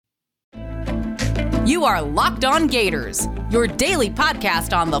You are Locked On Gators, your daily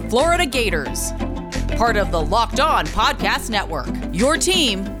podcast on the Florida Gators. Part of the Locked On Podcast Network, your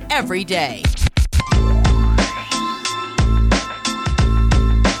team every day.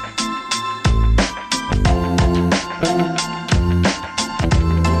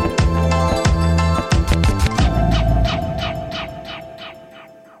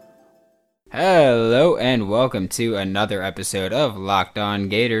 Hello and welcome to another episode of Locked On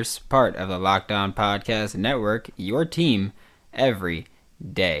Gators, part of the Locked On Podcast Network, your team every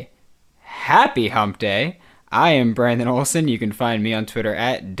day. Happy Hump Day! I am Brandon Olson. You can find me on Twitter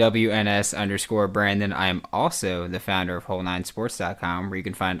at WNS_Brandon. I am also the founder of Whole9Sports.com, where you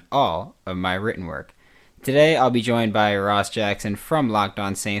can find all of my written work. Today, I'll be joined by Ross Jackson from Locked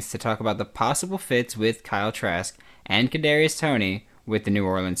On Saints to talk about the possible fits with Kyle Trask and Kadarius Toney with the New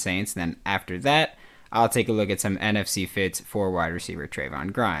Orleans Saints. Then after that, I'll take a look at some NFC fits for wide receiver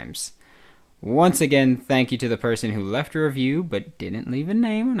Trayvon Grimes. Once again, thank you to the person who left a review but didn't leave a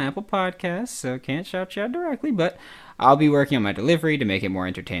name on Apple Podcasts, so can't shout you out directly, but I'll be working on my delivery to make it more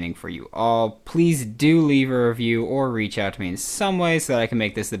entertaining for you all. Please do leave a review or reach out to me in some way so that I can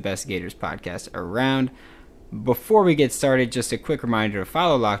make this the best Gators podcast around. Before we get started, just a quick reminder to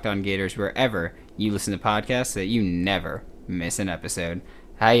follow Locked On Gators wherever you listen to podcasts so that you never miss an episode.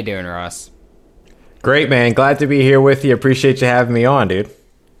 How you doing, Ross? Great, man. Glad to be here with you. Appreciate you having me on, dude.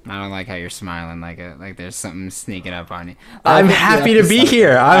 I don't like how you're smiling like there's something sneaking up on you. I'm happy to be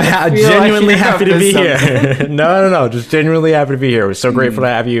here. I'm genuinely happy to be here. No. Just genuinely happy to be here. It was so grateful to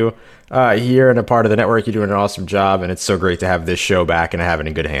have you here and a part of the network. You're doing an awesome job, and it's so great to have this show back and to have it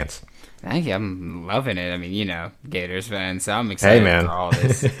in good hands. Thank you. I'm loving it. I mean, you know, Gators fans, so I'm excited for all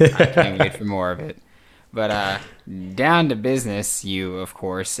this. I can't wait for more of it. But down to business, you, of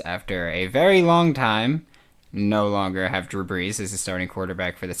course, after a very long time, no longer have Drew Brees as the starting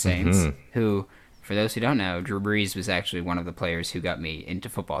quarterback for the Saints, who, for those who don't know, Drew Brees was actually one of the players who got me into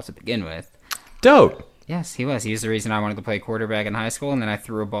football to begin with. Dope. Yes, he was. He was the reason I wanted to play quarterback in high school, and then I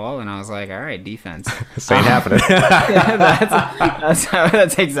threw a ball, and I was like, all right, defense. This ain't happening.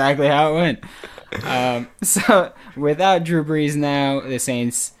 That's exactly how it went. So, without Drew Brees now, the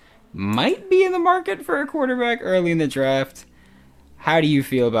Saints might be in the market for a quarterback early in the draft. How do you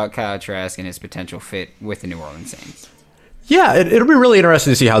feel about Kyle Trask and his potential fit with the New Orleans Saints? Yeah, it'll be really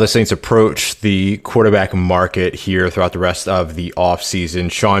interesting to see how the Saints approach the quarterback market here throughout the rest of the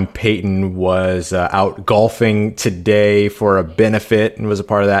offseason. Sean Payton was out golfing today for a benefit and was a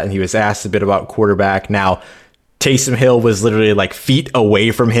part of that, and he was asked a bit about quarterback. Now, Taysom Hill was literally like feet away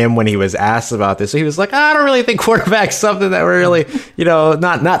from him when he was asked about this. So he was like, I don't really think quarterback's something that we're really,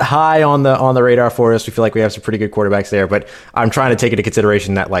 not high on the radar for us. We feel like we have some pretty good quarterbacks there, but I'm trying to take into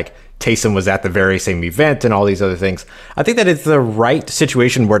consideration that like Taysom was at the very same event and all these other things. I think that if the right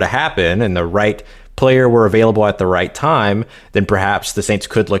situation were to happen and the right player were available at the right time, then perhaps the Saints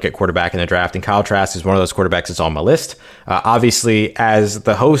could look at quarterback in the draft. And Kyle Trask is one of those quarterbacks that's on my list. Obviously, as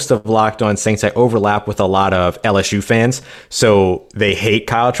the host of Locked On Saints, I overlap with a lot of LSU fans, so they hate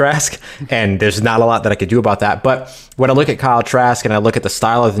Kyle Trask, and there's not a lot that I could do about that. But when I look at Kyle Trask and I look at the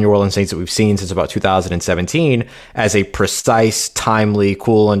style of the New Orleans Saints that we've seen since about 2017 as a precise, timely,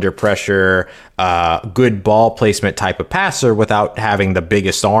 cool under pressure, good ball placement type of passer without having the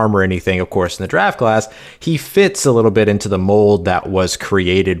biggest arm or anything, of course, in the draft class, he fits a little bit into the mold that was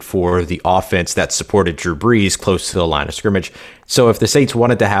created for the offense that supported Drew Brees close to the line of scrimmage. So if the Saints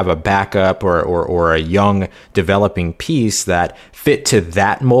wanted to have a backup or a young developing piece that fit to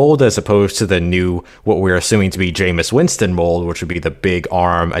that mold as opposed to the new, what we're assuming to be Jameis Winston mold, which would be the big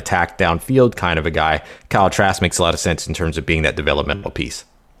arm attack downfield kind of a guy, Kyle Trask makes a lot of sense in terms of being that developmental piece.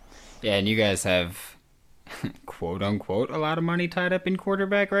 Yeah, and you guys have, quote unquote, a lot of money tied up in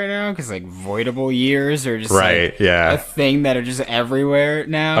quarterback right now because like voidable years are just a thing that are just everywhere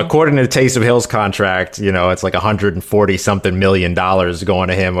now. According to Taysom Hill's contract, it's like $140-something million going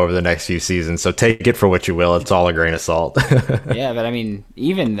to him over the next few seasons. So take it for what you will. It's all a grain of salt. Yeah, but I mean,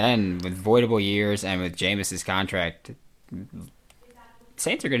 even then, with voidable years and with Jameis's contract,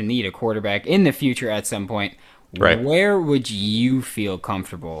 Saints are going to need a quarterback in the future at some point. Right. Where would you feel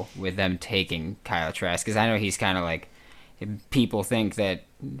comfortable with them taking Kyle Trask? Because I know he's kind of like, people think that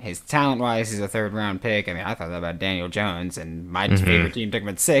his talent-wise is a third-round pick. I mean, I thought that about Daniel Jones, and my favorite team took him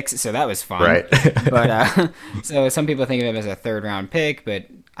at 6, so that was fun. Right. But so some people think of him as a third-round pick, but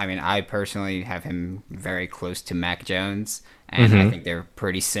I mean, I personally have him very close to Mac Jones, and I think they're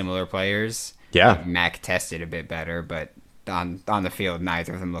pretty similar players. Yeah. Mac tested a bit better, but on the field,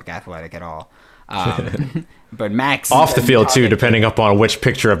 neither of them look athletic at all. But Mac's off the field too, depending upon which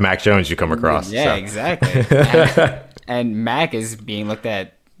picture of Mac Jones you come across. Yeah, so. Exactly. And Mac is being looked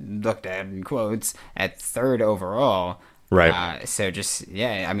at looked at in quotes at 3rd overall. Right. So just,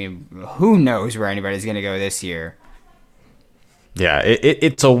 yeah, I mean, who knows where anybody's going to go this year? Yeah,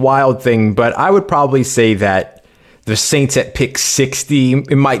 it's a wild thing, but I would probably say that the Saints at pick 60,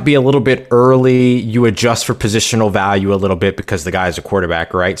 it might be a little bit early. You adjust for positional value a little bit because the guy's a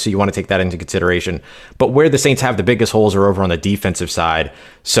quarterback, right? So you want to take that into consideration. But where the Saints have the biggest holes are over on the defensive side.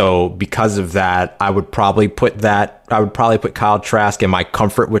 So because of that, I would probably put Kyle Trask in my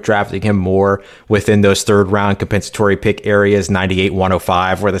comfort with drafting him more within those 3rd round compensatory pick areas, 98,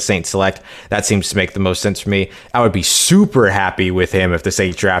 105, where the Saints select. That seems to make the most sense for me. I would be super happy with him if the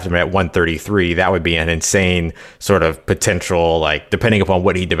Saints drafted him at 133. That would be an insane sort of potential, like, depending upon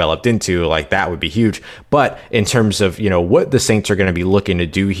what he developed into, like, that would be huge. But in terms of, what the Saints are going to be looking to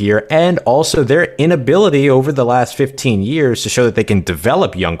do here, and also their inability over the last 15 years to show that they can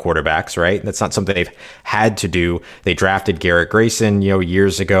develop young quarterbacks, right? That's not something they've had to do. They drafted Garrett Grayson,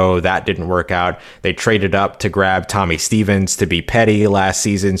 years ago. That didn't work out. They traded up to grab Tommy Stevens to be petty last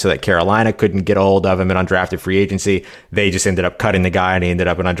season so that Carolina couldn't get a hold of him in undrafted free agency. They just ended up cutting the guy, and he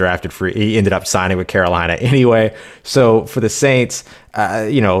ended up signing with Carolina anyway. So for the Saints,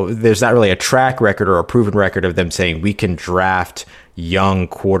 there's not really a track record or a proven record of them saying we can draft young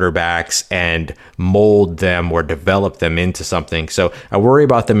quarterbacks and mold them or develop them into something. So I worry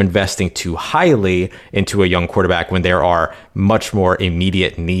about them investing too highly into a young quarterback when there are much more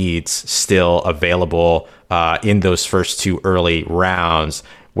immediate needs still available in those first 2 early rounds.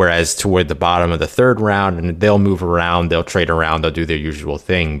 Whereas toward the bottom of the 3rd round, and they'll move around, they'll trade around, they'll do their usual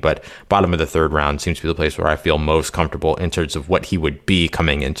thing. But bottom of the 3rd round seems to be the place where I feel most comfortable in terms of what he would be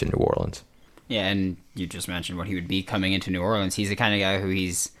coming into New Orleans. Yeah, and you just mentioned what he would be coming into New Orleans. He's the kind of guy who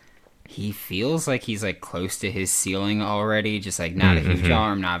he feels like he's like close to his ceiling already, just like not a huge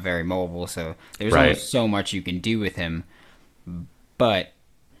arm, not very mobile. So there's only so much you can do with him. But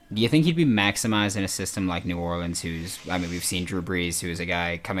do you think he'd be maximized in a system like New Orleans, we've seen Drew Brees, who is a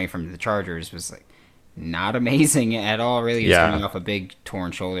guy coming from the Chargers, was like not amazing at all, really. He was coming off a big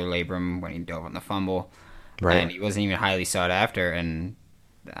torn shoulder labrum when he dove on the fumble. Right. And he wasn't even highly sought after. And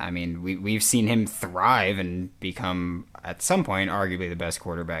I mean, we've seen him thrive and become, at some point, arguably the best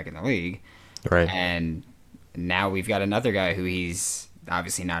quarterback in the league. Right. And now we've got another guy who he's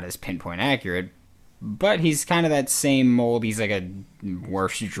obviously not as pinpoint accurate, but he's kind of that same mold. He's like a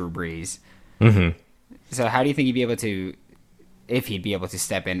worse Drew Brees. Mm-hmm. So how do you think if he'd be able to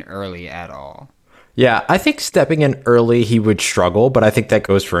step in early at all? Yeah, I think stepping in early, he would struggle, but I think that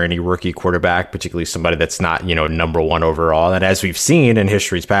goes for any rookie quarterback, particularly somebody that's not, number 1 overall. And as we've seen in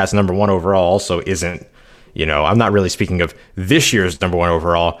history's past, number 1 overall also isn't, I'm not really speaking of this year's number 1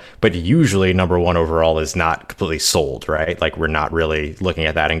 overall, but usually number 1 overall is not completely sold, right? Like, we're not really looking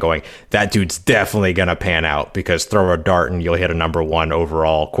at that and going, that dude's definitely going to pan out, because throw a dart and you'll hit a number 1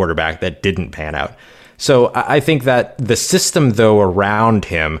 overall quarterback that didn't pan out. So I think that the system, though, around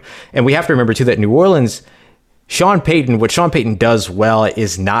him, and we have to remember, too, that New Orleans, what Sean Payton does well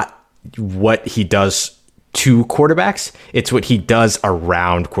is not what he does to quarterbacks. It's what he does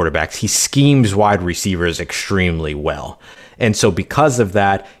around quarterbacks. He schemes wide receivers extremely well. And so because of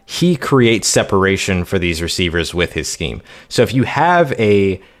that, he creates separation for these receivers with his scheme. So if you have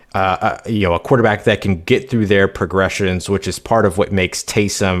a quarterback that can get through their progressions, which is part of what makes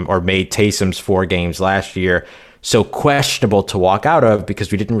Taysom, or made Taysom's 4 games last year, so questionable to walk out of,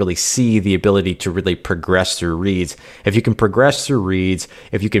 because we didn't really see the ability to really progress through reads. If you can progress through reads,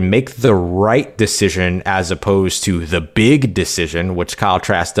 if you can make the right decision as opposed to the big decision, which Kyle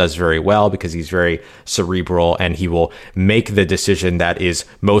Trask does very well because he's very cerebral and he will make the decision that is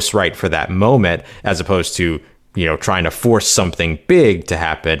most right for that moment, as opposed to trying to force something big to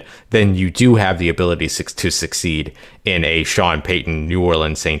happen, then you do have the ability to succeed in a Sean Payton New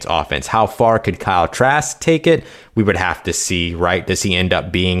Orleans Saints offense. How far could Kyle Trask take it? We would have to see, right? Does he end up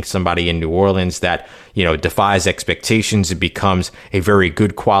being somebody in New Orleans that, defies expectations and becomes a very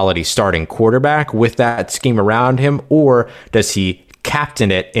good quality starting quarterback with that scheme around him? Or does he captain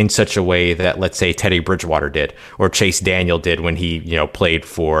it in such a way that, let's say, Teddy Bridgewater did, or Chase Daniel did when he, played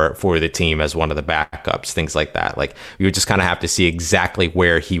for the team as one of the backups, things like that. Like, we would just kind of have to see exactly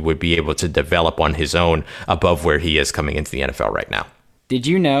where he would be able to develop on his own above where he is coming into the NFL right now. Did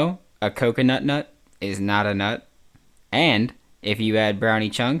you know a coconut nut is not a nut? And if you add brownie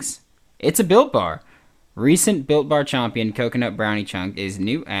chunks, it's a Built Bar. Recent Built Bar champion Coconut Brownie Chunk is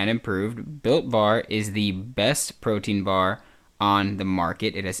new and improved. Built Bar is the best protein bar on the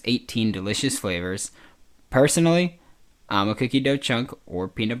market. It has 18 delicious flavors. Personally, I'm a cookie dough chunk or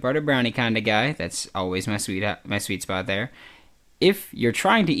peanut butter brownie kind of guy. That's always my sweet spot there. If you're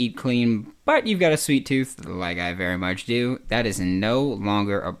trying to eat clean, but you've got a sweet tooth, like I very much do, that is no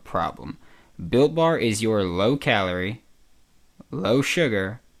longer a problem. Built Bar is your low-calorie,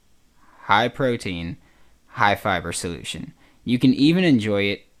 low-sugar, high-protein, high-fiber solution. You can even enjoy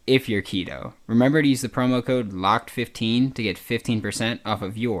it if you're keto. Remember to use the promo code LOCKED15 to get 15% off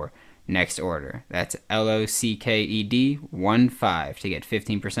of your next order. That's LOCKED15 to get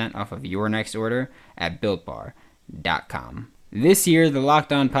 15% off of your next order at BuiltBar.com. This year, the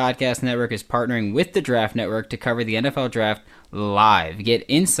Locked On Podcast Network is partnering with the Draft Network to cover the NFL Draft live. Get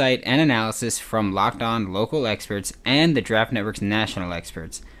insight and analysis from Locked On local experts and the Draft Network's national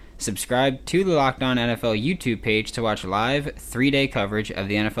experts. Subscribe to the Locked On NFL YouTube page to watch live 3-day coverage of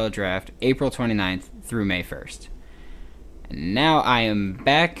the NFL Draft April 29th through May 1st. And now I am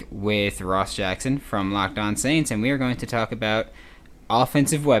back with Ross Jackson from Locked On Saints, and we are going to talk about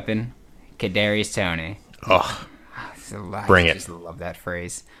offensive weapon Kadarius Toney. Oh. Bring it. I just love that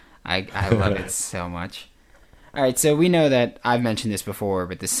phrase. I love it so much. All right, so we know that I've mentioned this before,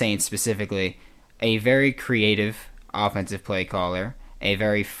 but the Saints specifically, a very creative offensive play caller, a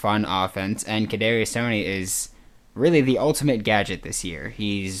very fun offense, and Kadarius Toney is really the ultimate gadget this year.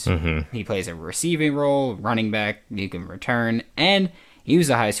 He plays a receiving role, running back, you can return, and he was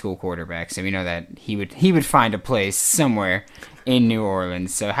a high school quarterback, so we know that he would find a place somewhere in New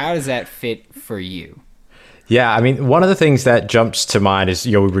Orleans. So how does that fit for you? Yeah, I mean, one of the things that jumps to mind is,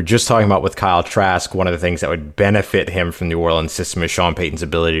 we were just talking about with Kyle Trask, one of the things that would benefit him from the New Orleans system is Sean Payton's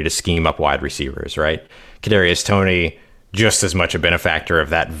ability to scheme up wide receivers, right? Kadarius Toney, just as much a benefactor of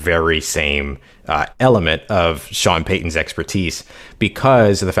that very same element of Sean Payton's expertise,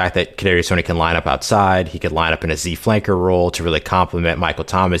 because of the fact that Kadarius Toney can line up outside. He could line up in a Z flanker role to really complement Michael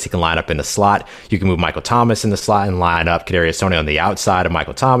Thomas. He can line up in the slot. You can move Michael Thomas in the slot and line up Kadarius Toney on the outside of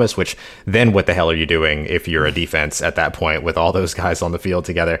Michael Thomas, which then what the hell are you doing if you're a defense at that point with all those guys on the field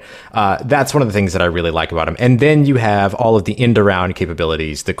together? That's one of the things that I really like about him. And then you have all of the end-around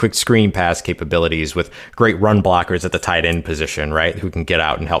capabilities, the quick screen pass capabilities with great run blockers at the tight end position, right, who can get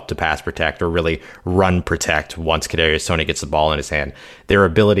out and help to pass protect or really run protect once Kadarius Toney gets the ball in his hand. Their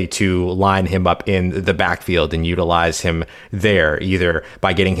ability to line him up in the backfield and utilize him there, either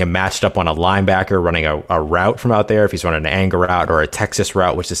by getting him matched up on a linebacker, running a route from out there, if he's running an angle route or a Texas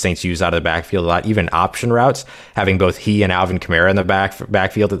route, which the Saints use out of the backfield a lot, even option routes, having both he and Alvin Kamara in the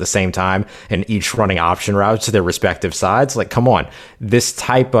backfield at the same time and each running option routes to their respective sides. Like, come on. This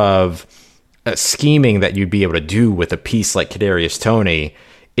type of scheming that you'd be able to do with a piece like Kadarius Toney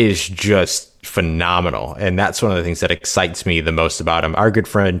is just phenomenal. And that's one of the things that excites me the most about him. Our good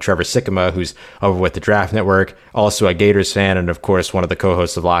friend Trevor Sikkema, who's over with the Draft Network, also a Gators fan, and of course one of the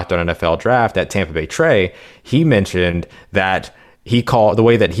co-hosts of Locked On NFL Draft at Tampa Bay Trey, he mentioned that the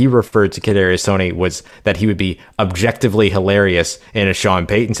way that he referred to Kadarius Toney was that he would be objectively hilarious in a Sean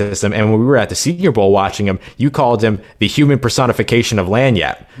Payton system. And when we were at the Senior Bowl watching him, you called him the human personification of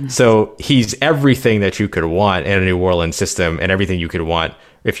Lanyap. So he's everything that you could want in a New Orleans system and everything you could want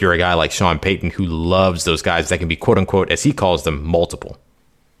if you're a guy like Sean Payton who loves those guys that can be, quote unquote, as he calls them, multiple.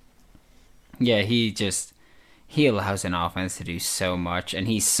 Yeah, he allows an offense to do so much, and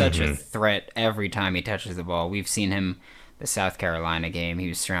he's such a threat every time he touches the ball. We've seen him the South Carolina game. He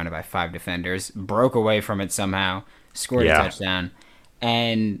was surrounded by 5 defenders, broke away from it somehow, scored a touchdown.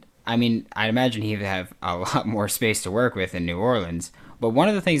 And, I mean, I'd imagine he would have a lot more space to work with in New Orleans. But one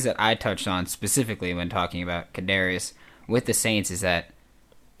of the things that I touched on specifically when talking about Kadarius with the Saints is that,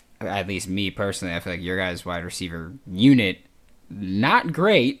 at least me personally, I feel like your guys' wide receiver unit, not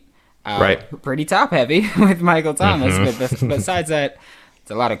great. Right. Pretty top heavy with Michael Thomas. But besides that,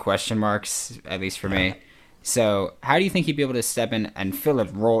 it's a lot of question marks, at least for me. So how do you think he'd be able to step in and fill a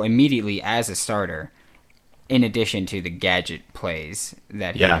role immediately as a starter, in addition to the gadget plays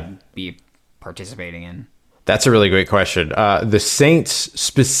that he would be participating in? That's a really great question. The Saints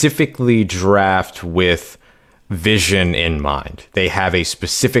specifically draft with vision in mind. They have a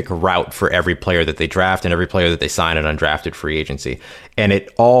specific route for every player that they draft and every player that they sign in undrafted free agency. And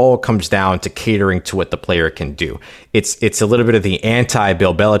it all comes down to catering to what the player can do. It's a little bit of the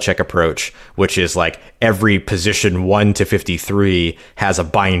anti-Bill Belichick approach, which is like every position 1 to 53 has a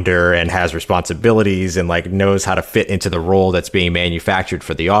binder and has responsibilities and like knows how to fit into the role that's being manufactured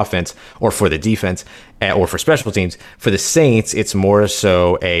for the offense or for the defense or for special teams. For the Saints, it's more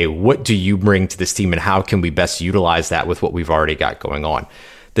so a what do you bring to this team and how can we best utilize that with what we've already got going on.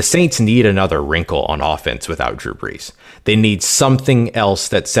 The Saints need another wrinkle on offense without Drew Brees. They need something else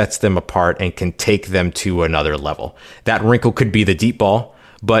that sets them apart and can take them to another level. That wrinkle could be the deep ball,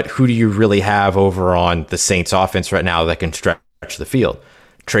 but who do you really have over on the Saints offense right now that can stretch the field?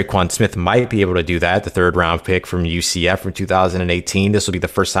 Traquan Smith might be able to do that, the third-round pick from UCF from 2018. This will be the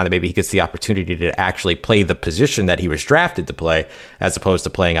first time that maybe he gets the opportunity to actually play the position that he was drafted to play, as opposed to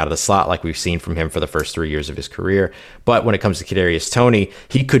playing out of the slot like we've seen from him for the first 3 years of his career. But when it comes to Kadarius Toney,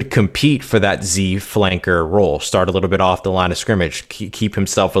 he could compete for that Z flanker role, start a little bit off the line of scrimmage, keep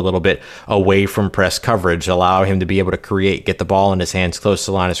himself a little bit away from press coverage, allow him to be able to create, get the ball in his hands close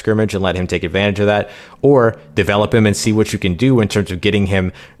to the line of scrimmage and let him take advantage of that, or develop him and see what you can do in terms of getting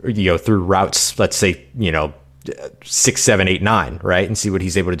him, through routes, let's say, 6, 7, 8, 9, right? And see what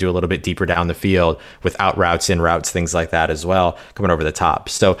he's able to do a little bit deeper down the field with out routes, in routes, things like that as well, coming over the top.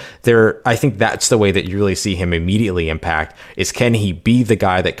 So I think that's the way that you really see him immediately impact, is can he be the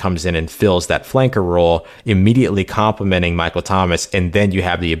guy that comes in and fills that flanker role, immediately complementing Michael Thomas, and then you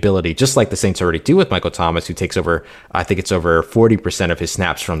have the ability, just like the Saints already do with Michael Thomas, who takes over, I think it's over 40% of his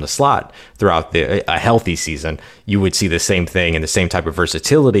snaps from the slot throughout a healthy season. You would see the same thing and the same type of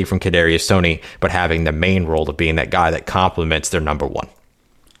versatility from Kadarius Toney, but having the main role of being that guy that complements their number one.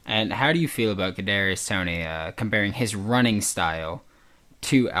 And how do you feel about Kadarius Toney comparing his running style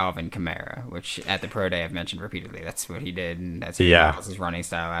to Alvin Kamara, which at the Pro Day I've mentioned repeatedly, that's what he did, and that's his running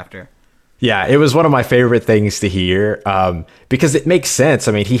style after. Yeah, it was one of my favorite things to hear because it makes sense.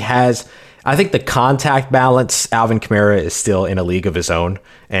 I mean, I think the contact balance, Alvin Kamara is still in a league of his own,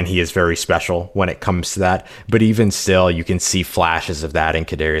 and he is very special when it comes to that. But even still, you can see flashes of that in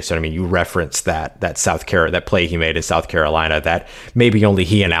Kadarius. I mean, you referenced that play he made in South Carolina that maybe only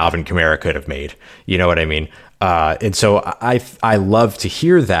he and Alvin Kamara could have made. You know what I mean? And so I love to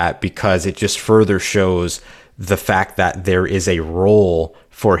hear that, because it just further shows the fact that there is a role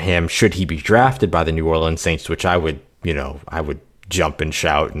for him should he be drafted by the New Orleans Saints, which I would jump and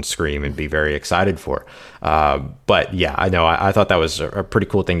shout and scream and be very excited for. But yeah, I know I thought that was a pretty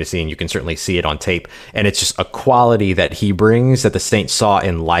cool thing to see, and you can certainly see it on tape. And it's just a quality that he brings that the Saints saw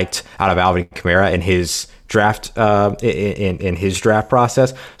and liked out of Alvin Kamara in his draft in his draft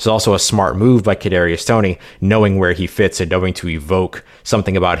process. It's also a smart move by Kadarius Toney, knowing where he fits and knowing to evoke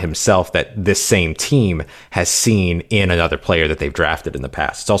something about himself that this same team has seen in another player that they've drafted in the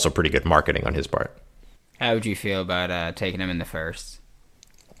past. It's also pretty good marketing on his part. How would you feel about taking him in the first?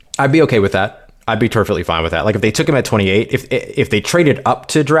 I'd be okay with that. I'd be perfectly fine with that. Like if they took him at 28, if they traded up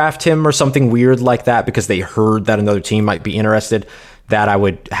to draft him or something weird like that because they heard that another team might be interested, that I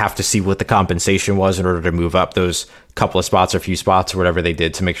would have to see what the compensation was in order to move up those couple of spots or few spots or whatever they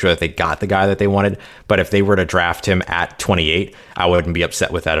did to make sure that they got the guy that they wanted. But if they were to draft him at 28, I wouldn't be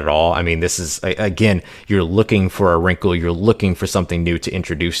upset with that at all. I mean, this is, again, you're looking for a wrinkle. You're looking for something new to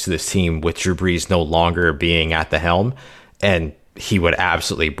introduce to this team with Drew Brees no longer being at the helm. And he would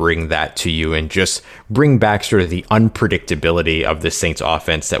absolutely bring that to you and just bring back sort of the unpredictability of the Saints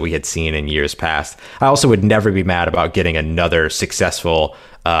offense that we had seen in years past. I also would never be mad about getting another successful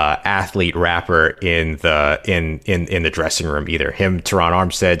athlete rapper in the dressing room either. Him, Teron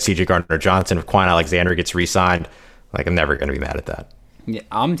Armstead, CJ Gardner-Johnson, if Kwon Alexander gets re-signed, like I'm never going to be mad at that. Yeah,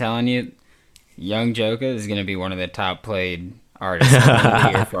 I'm telling you, Young Joker is going to be one of the top played artists of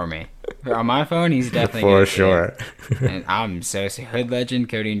the year for me. On my phone, he's definitely for sure. And I'm so Hood Legend,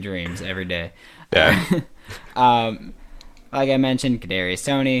 Coding Dreams every day. Yeah. Like I mentioned, Kadarius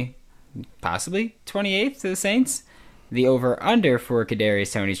Toney, possibly 28th to the Saints. The over/under for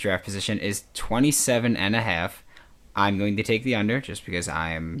Kadarius Toney's draft position is 27.5. I'm going to take the under just because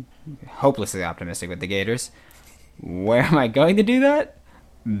I am hopelessly optimistic with the Gators. Where am I going to do that?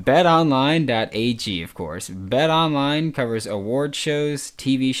 BetOnline.ag, of course. BetOnline covers award shows,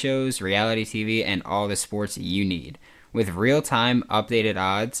 TV shows, reality TV, and all the sports you need, with real-time updated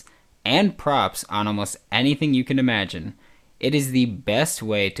odds and props on almost anything you can imagine. It is the best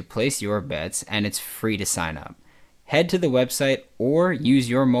way to place your bets, and it's free to sign up. Head to the website or use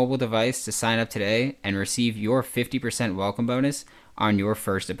your mobile device to sign up today and receive your 50% welcome bonus on your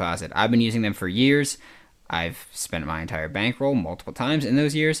first deposit. I've been using them for years. I've spent my entire bankroll multiple times in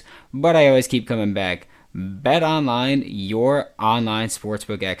those years, but I always keep coming back. BetOnline, your online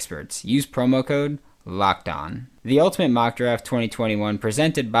sportsbook experts. Use promo code LOCKEDON. The Ultimate Mock Draft 2021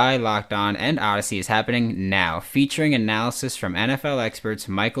 presented by Locked On and Odyssey is happening now, featuring analysis from NFL experts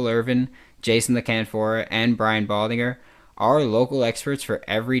Michael Irvin, Jason LaCanfora, and Brian Baldinger. Our local experts for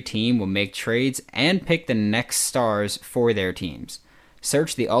every team will make trades and pick the next stars for their teams.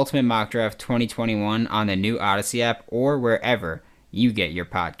 Search the Ultimate Mock Draft 2021 on the new Odyssey app or wherever you get your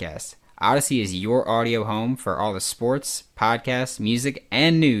podcasts. Odyssey is your audio home for all the sports, podcasts, music,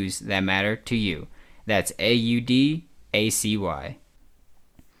 and news that matter to you. That's AUDACY.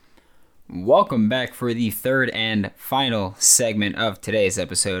 Welcome back for the third and final segment of today's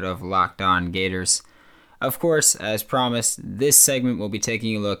episode of Locked On Gators. Of course, as promised, this segment will be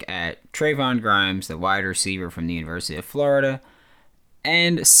taking a look at Trayvon Grimes, the wide receiver from the University of Florida,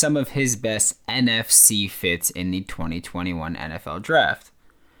 and some of his best NFC fits in the 2021 NFL Draft.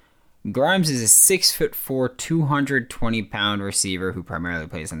 Grimes is a 6'4", 220-pound receiver who primarily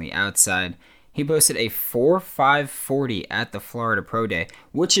plays on the outside. He posted a 4.5 40 at the Florida Pro Day,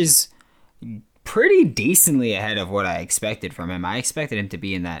 which is pretty decently ahead of what I expected from him. I expected him to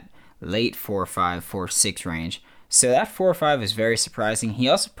be in that late 4.5, 4.6 range. So that 4.5 is very surprising. He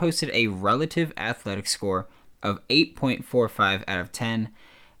also posted a relative athletic score of 8.45 out of 10.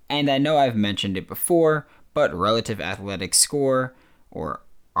 And I know I've mentioned it before, but relative athletic score, or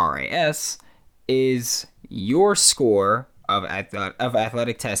RAS, is your score of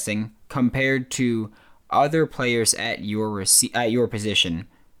athletic testing compared to other players at your position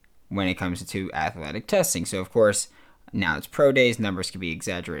when it comes to athletic testing. So, of course, now it's pro days. Numbers can be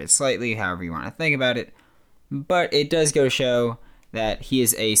exaggerated slightly, however you want to think about it. But it does go to show that he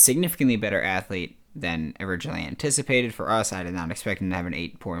is a significantly better athlete than originally anticipated. For us, I did not expect him to have an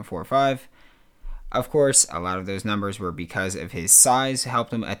 8.45. Of course, a lot of those numbers were because of his size,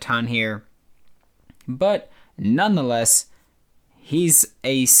 helped him a ton here. But nonetheless, he's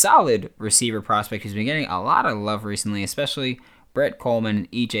a solid receiver prospect who's been getting a lot of love recently, especially Brett Coleman and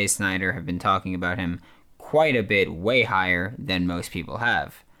E.J. Snyder have been talking about him quite a bit, way higher than most people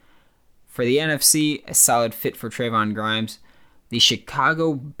have. For the NFC, a solid fit for Trayvon Grimes, the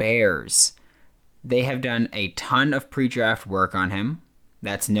Chicago Bears. They have done a ton of pre-draft work on him.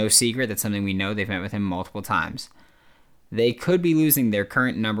 That's no secret. That's something we know. They've met with him multiple times. They could be losing their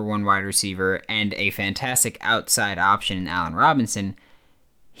current number one wide receiver and a fantastic outside option in Allen Robinson.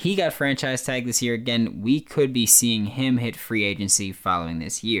 He got franchise tagged this year again. We could be seeing him hit free agency following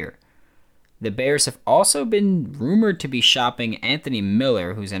this year. The Bears have also been rumored to be shopping Anthony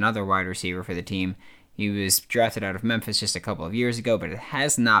Miller, who's another wide receiver for the team. He was drafted out of Memphis just a couple of years ago, but it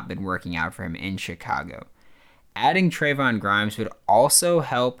has not been working out for him in Chicago. Adding Trayvon Grimes would also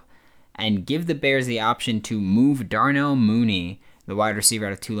help and give the Bears the option to move Darnell Mooney, the wide receiver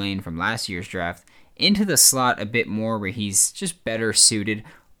out of Tulane from last year's draft, into the slot a bit more where he's just better suited.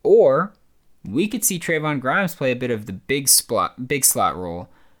 Or we could see Trayvon Grimes play a bit of the big slot role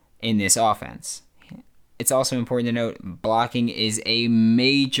in this offense. It's also important to note blocking is a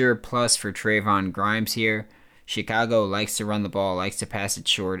major plus for Trayvon Grimes here. Chicago likes to run the ball, likes to pass it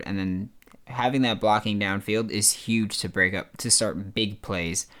short, and then having that blocking downfield is huge to start big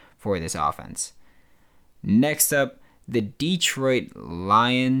plays for this offense. Next up, the Detroit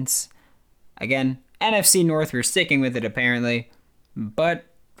Lions. Again, NFC North, we're sticking with it apparently, but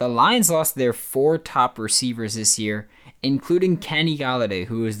the Lions lost their 4 top receivers this year, including Kenny Golladay,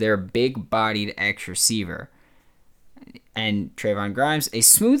 who is their big-bodied X-receiver. And Trayvon Grimes, a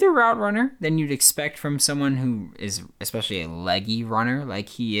smoother route runner than you'd expect from someone who is especially a leggy runner like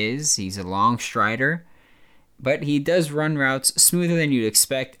he is. He's a long strider, but he does run routes smoother than you'd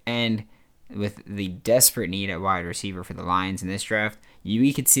expect, and with the desperate need at wide receiver for the Lions in this draft,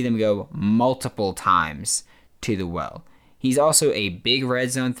 we could see them go multiple times to the well. He's also a big red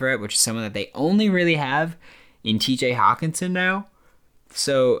zone threat, which is someone that they only really have in TJ Hawkinson now.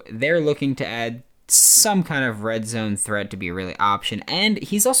 So they're looking to add some kind of red zone threat to be a really option. And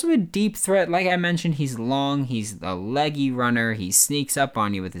he's also a deep threat. Like I mentioned, he's long, he's a leggy runner, he sneaks up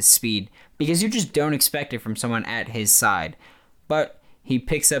on you with his speed because you just don't expect it from someone at his side. But he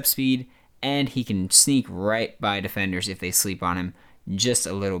picks up speed and he can sneak right by defenders if they sleep on him just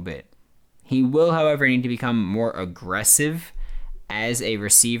a little bit. He will, however, need to become more aggressive as a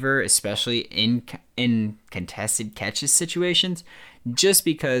receiver, especially in contested catches situations, just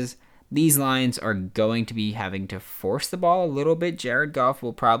because these Lions are going to be having to force the ball a little bit. Jared Goff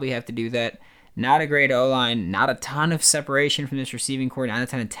will probably have to do that. Not a great O-line, not a ton of separation from this receiving core, not a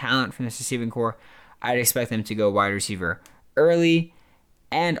ton of talent from this receiving core. I'd expect them to go wide receiver early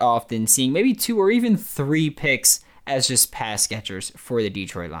and often, seeing maybe 2 or even 3 picks as just pass catchers for the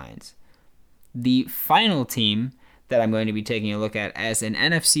Detroit Lions. The final team that I'm going to be taking a look at as an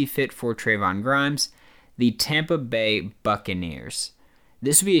NFC fit for Trayvon Grimes, the Tampa Bay Buccaneers.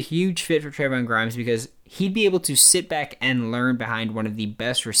 This would be a huge fit for Trayvon Grimes because he'd be able to sit back and learn behind one of the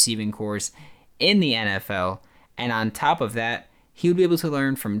best receiving cores in the NFL. And on top of that, he would be able to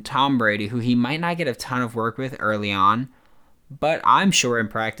learn from Tom Brady, who he might not get a ton of work with early on, but I'm sure in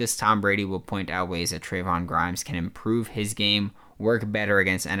practice Tom Brady will point out ways that Trayvon Grimes can improve his game, work better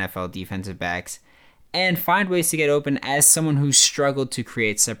against NFL defensive backs, and find ways to get open as someone who's struggled to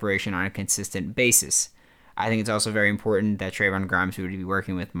create separation on a consistent basis. I think it's also very important that Trayvon Grimes would be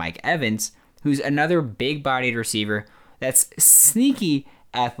working with Mike Evans, who's another big-bodied receiver that's sneaky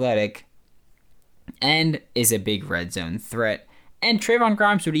athletic and is a big red zone threat. And Trayvon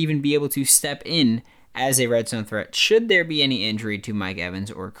Grimes would even be able to step in as a red zone threat should there be any injury to Mike Evans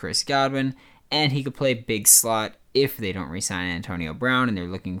or Chris Godwin, and he could play big slot if they don't re-sign Antonio Brown and they're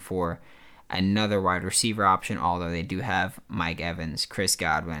looking for another wide receiver option, although they do have Mike Evans, Chris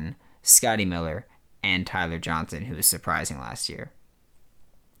Godwin, Scotty Miller, and Tyler Johnson, who was surprising last year.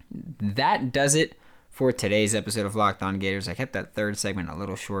 That does it for today's episode of Locked On Gators. I kept that third segment a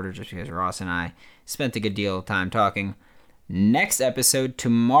little shorter just because Ross and I spent a good deal of time talking. Next episode,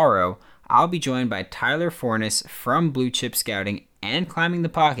 tomorrow, I'll be joined by Tyler Fornes from Blue Chip Scouting and Climbing the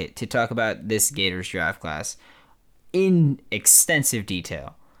Pocket to talk about this Gators draft class in extensive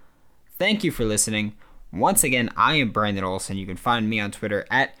detail. Thank you for listening. Once again, I am Brandon Olson. You can find me on Twitter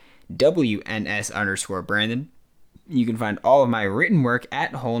at WNS_Brandon. You can find all of my written work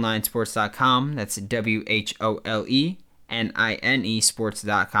at whole9sports.com. That's WHOLENINE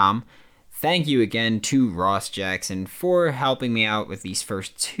sports.com. Thank you again to Ross Jackson for helping me out with these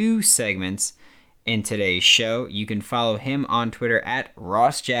first two segments in today's show. You can follow him on Twitter at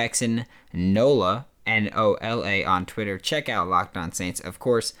RossJacksonNola, Nola, on Twitter. Check out Locked On Saints, of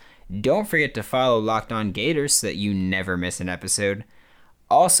course. Don't forget to follow Locked On Gators so that you never miss an episode.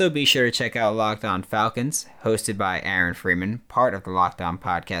 Also, be sure to check out Locked On Falcons, hosted by Aaron Freeman, part of the Locked On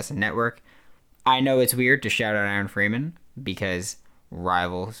Podcast Network. I know it's weird to shout out Aaron Freeman because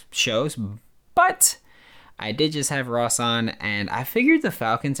rival shows, but I did just have Ross on, and I figured the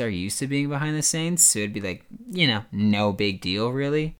Falcons are used to being behind the Saints, so it'd be like, no big deal, really.